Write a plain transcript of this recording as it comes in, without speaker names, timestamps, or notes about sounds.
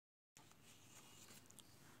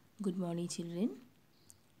Good morning, children.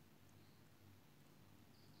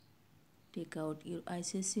 Take out your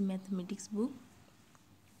ICSE mathematics book.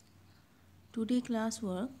 Today class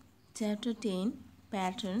work, chapter 10,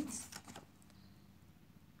 patterns,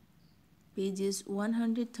 pages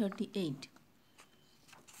 138.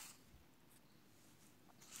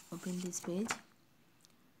 Open this page.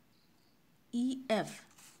 EF.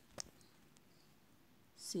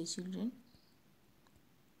 Say, children.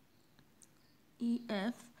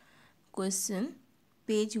 EF question,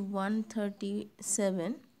 page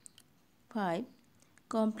 137. 5.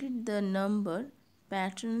 Complete the number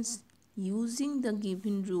patterns using the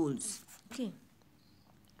given rules. Okay.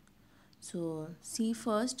 So see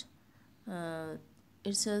first.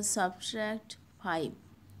 It's a subtract 5.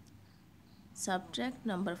 Subtract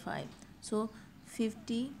number 5. So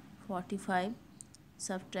 50, 45.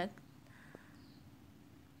 Subtract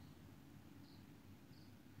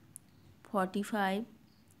 45,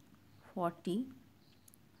 40.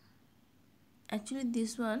 Actually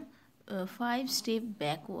this one 5 step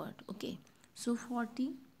backward. Okay, so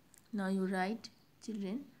 40. Now you write,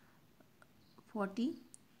 children, 40,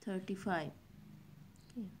 35.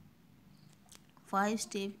 Okay, 5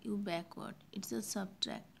 step you backward. It's a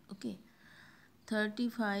subtract. Okay,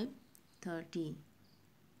 35, 30.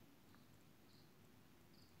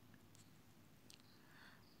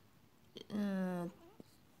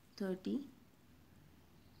 30,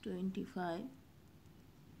 25,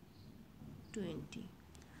 20.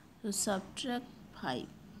 So subtract 5.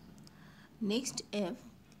 Next F,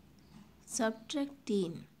 subtract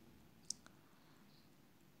 10.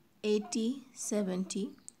 80,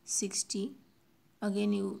 70, 60.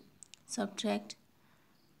 Again you subtract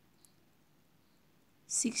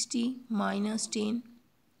 60 minus 10.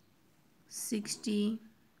 60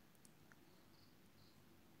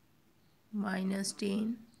 minus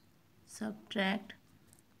 10. Subtract.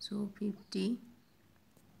 So 50.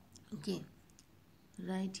 Okay.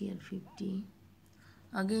 Right here 50.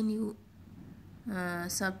 Again you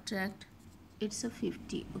subtract. It's a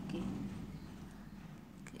 50. Okay.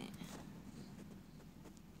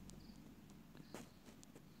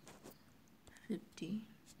 50.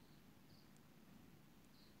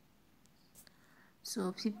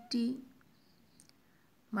 So 50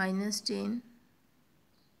 minus 10,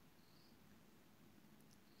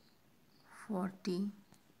 40.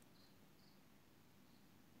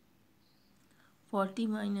 40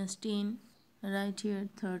 minus 10, right here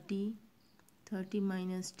 30. 30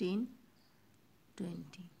 minus 10, 20.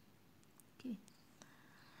 Okay.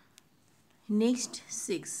 Next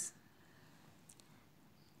 6.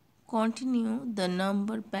 Continue the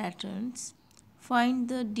number patterns. Find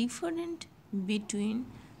the difference between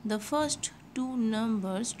the first two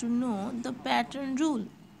numbers to know the pattern rule.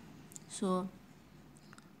 So,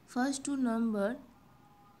 first two number,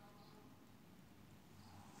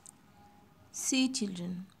 see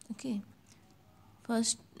children, okay.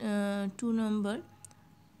 First two number,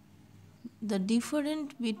 the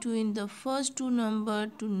difference between the first two number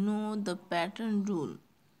to know the pattern rule.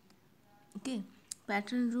 Okay,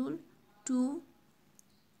 pattern rule 2,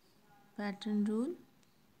 pattern rule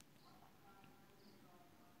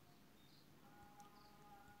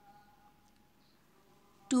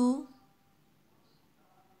 2,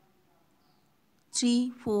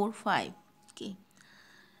 3, 4, 5. Okay,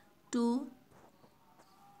 2,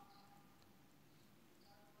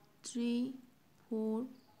 3, 4,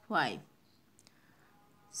 5,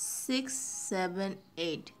 6, 7,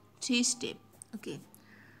 8. 3 step. Okay,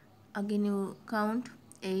 again you count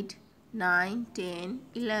 8, 9, 10,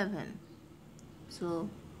 11. So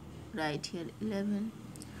write here 11,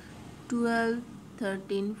 12,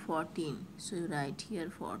 13, 14. So you write here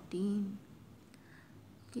 14.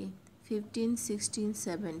 Okay, 15, 16,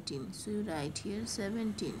 17. So you write here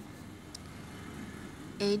 17.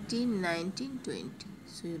 18, 19, 20.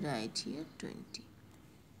 So you write here 20.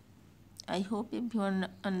 I hope everyone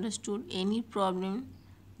understood. Any problem,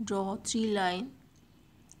 draw 3 lines.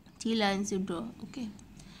 3 lines you draw. Okay.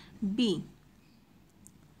 B.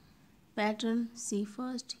 Pattern, see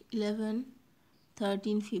first. 11,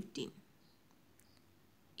 13, 15.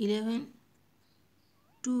 11,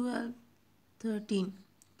 12, 13.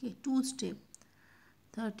 Okay, 2 step.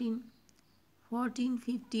 13, 14,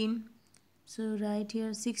 15. So write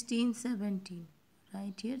here 16, 17.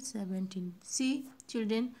 Write here 17. See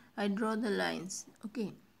children, I draw the lines.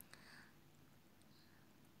 Okay.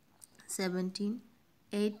 17,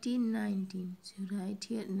 18, 19. So write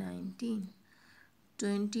here 19.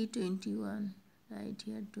 20, 21. Write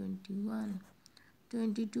here 21.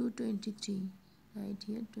 22, 23. Write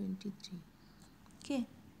here 23. Okay.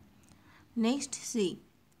 Next, see.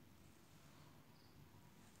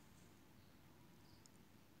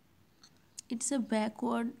 it's a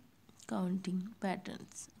backward counting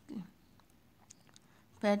patterns. Okay.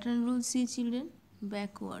 Pattern rule, see children,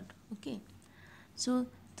 backward. Okay. So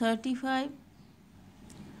 35,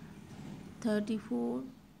 34,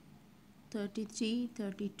 33,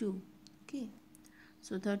 32. Okay.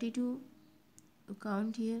 So 32, you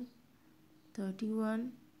count here,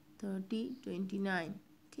 31, 30, 29.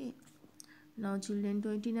 Okay. Now children,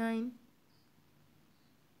 29,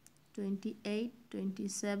 28,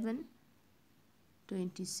 27,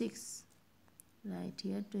 26. Right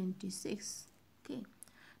here 26. Okay.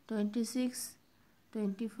 26,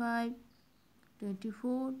 25,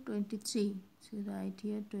 24, 23. So right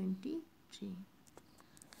here 23.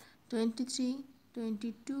 23,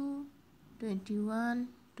 22, 21,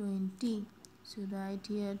 20. So right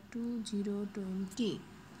here 20, 20.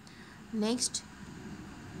 Next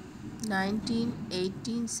 19,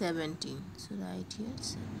 18, 17. So right here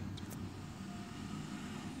 17.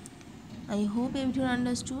 I hope everyone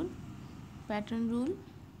understood pattern rule.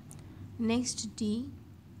 Next D,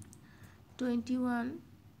 21,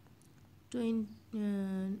 20,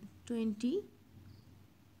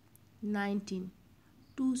 19.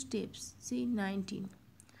 Two steps. See 19,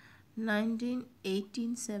 19,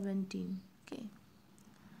 18, 17. Okay.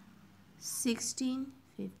 16,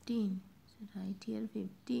 15. So right here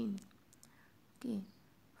 15. Okay.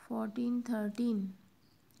 14, 13.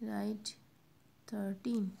 Right.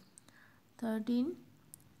 13. 13,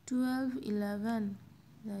 12, 11.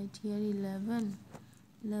 Right here 11.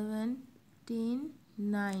 11, 10,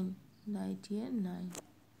 9. Right here 9.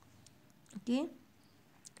 Okay.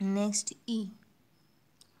 Next E,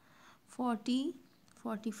 40,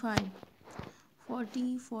 45.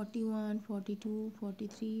 40, 41, 42,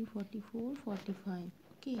 43, 44, 45.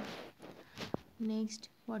 Okay. Next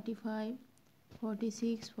 45,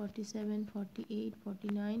 46, 47, 48,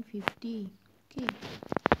 49, 50. Okay.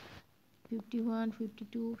 51,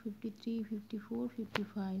 52, 53, 54,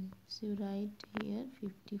 55. So right here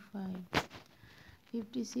 55.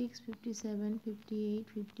 56, 57, 58,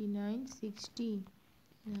 59, 60.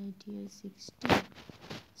 Right here 60.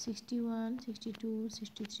 61, 62,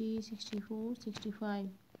 63, 64, 65.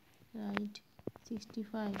 Right,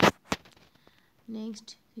 65.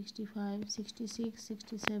 Next 65, 66,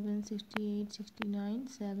 67, 68, 69,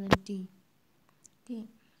 70. Okay,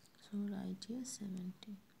 so right here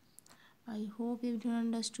 70. I hope everyone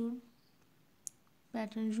understood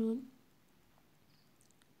pattern rule.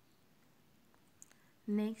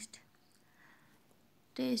 Next,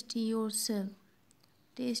 test yourself.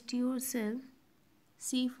 Test yourself.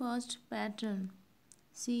 See first pattern.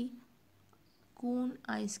 See cone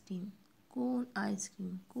ice cream, cone ice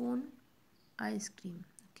cream, cone ice cream.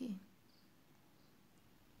 Okay.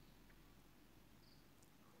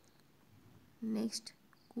 Next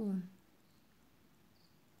cone.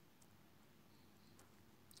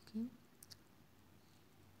 Okay.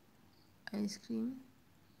 Ice cream,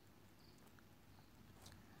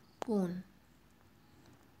 cone.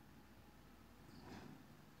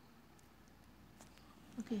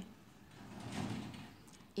 Okay.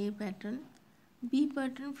 A pattern. B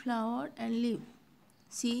pattern, flower and leaf.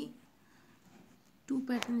 See two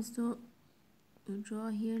patterns, so you draw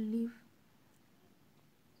here leaf.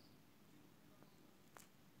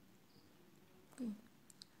 Okay.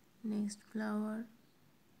 Next flower.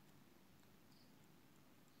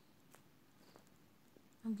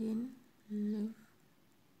 Again leaf.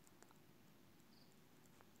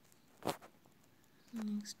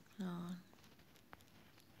 Next flower.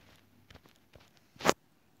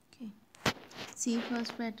 Okay. See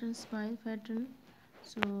first pattern, smile pattern.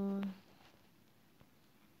 So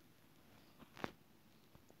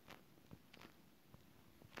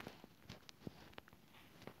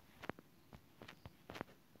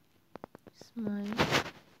smile.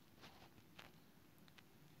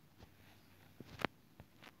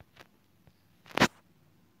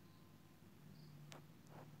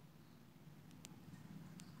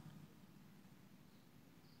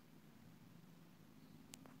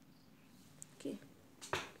 Okay.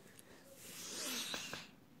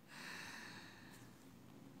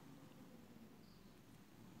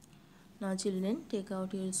 Now children, take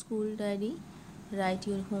out your school diary, write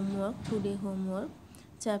your homework, today homework,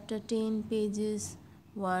 chapter 10, pages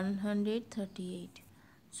 138.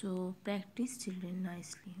 So practice children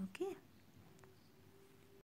nicely, okay?